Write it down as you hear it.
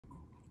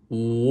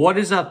What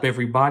is up,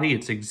 everybody?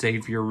 It's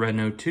Xavier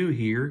Renault 2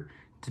 here.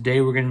 Today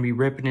we're going to be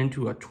ripping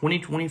into a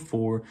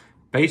 2024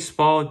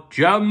 Baseball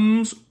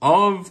Gems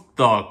of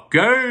the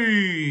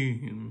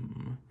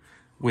Game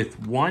with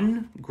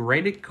one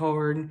graded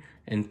card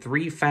and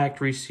 3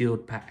 factory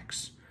sealed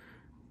packs.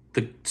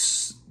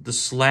 The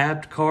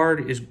slabbed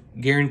card is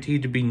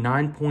guaranteed to be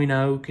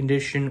 9.0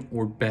 condition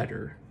or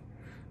better.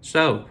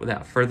 So,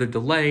 without further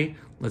delay,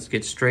 let's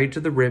get straight to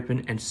the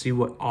ripping and see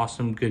what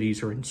awesome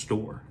goodies are in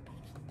store.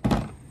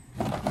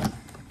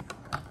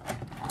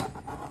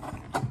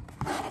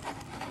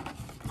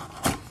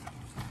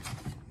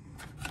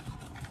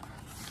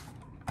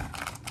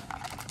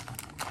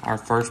 Our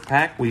first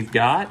pack we've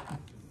got,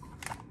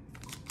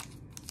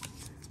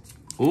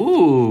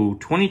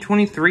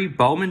 2023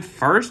 Bowman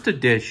First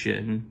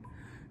Edition.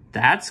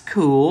 That's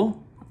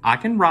cool. I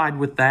can ride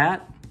with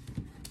that.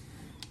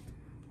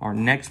 Our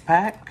next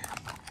pack,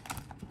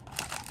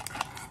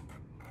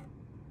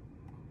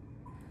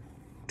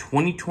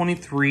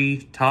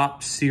 2023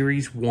 Top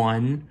Series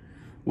 1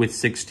 with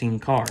 16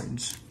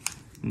 cards.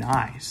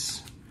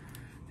 Nice.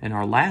 And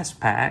our last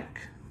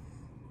pack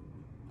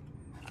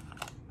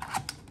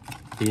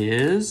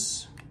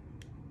is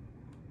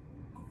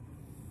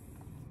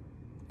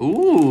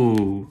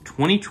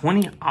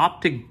 2020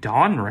 Optic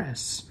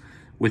Donruss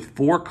with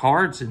 4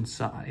 cards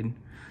inside.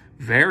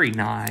 Very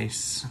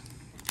nice.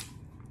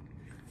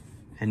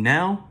 And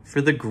now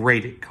for the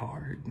graded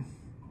card.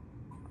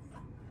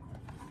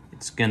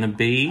 It's gonna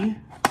be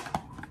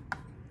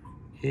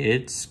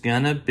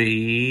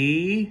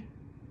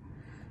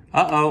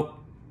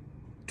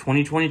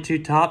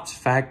 2022 Topps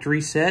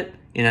Factory Set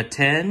in a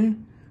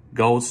 10,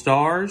 Gold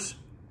Stars,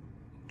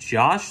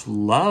 Josh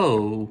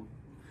Lowe.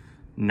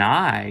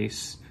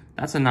 Nice.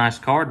 That's a nice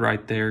card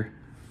right there.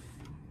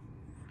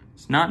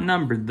 It's not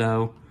numbered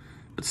though,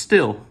 but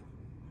still,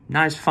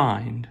 nice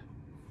find.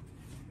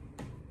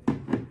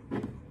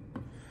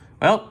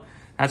 Well,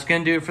 that's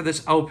going to do it for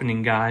this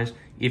opening, guys.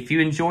 If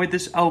you enjoyed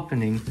this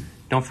opening,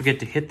 don't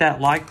forget to hit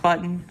that like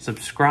button,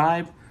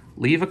 subscribe,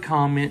 leave a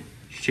comment,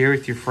 share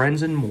with your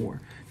friends, and more.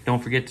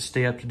 Don't forget to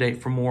stay up to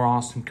date for more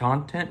awesome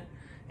content.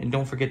 And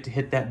don't forget to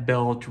hit that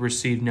bell to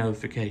receive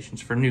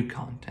notifications for new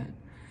content.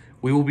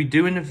 We will be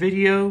doing a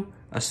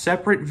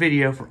separate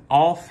video for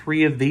all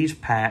 3 of these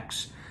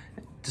packs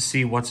to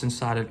see what's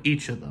inside of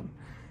each of them.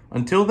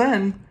 Until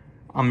then,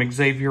 I'm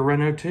Xavier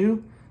Renault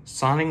 2,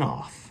 signing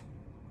off.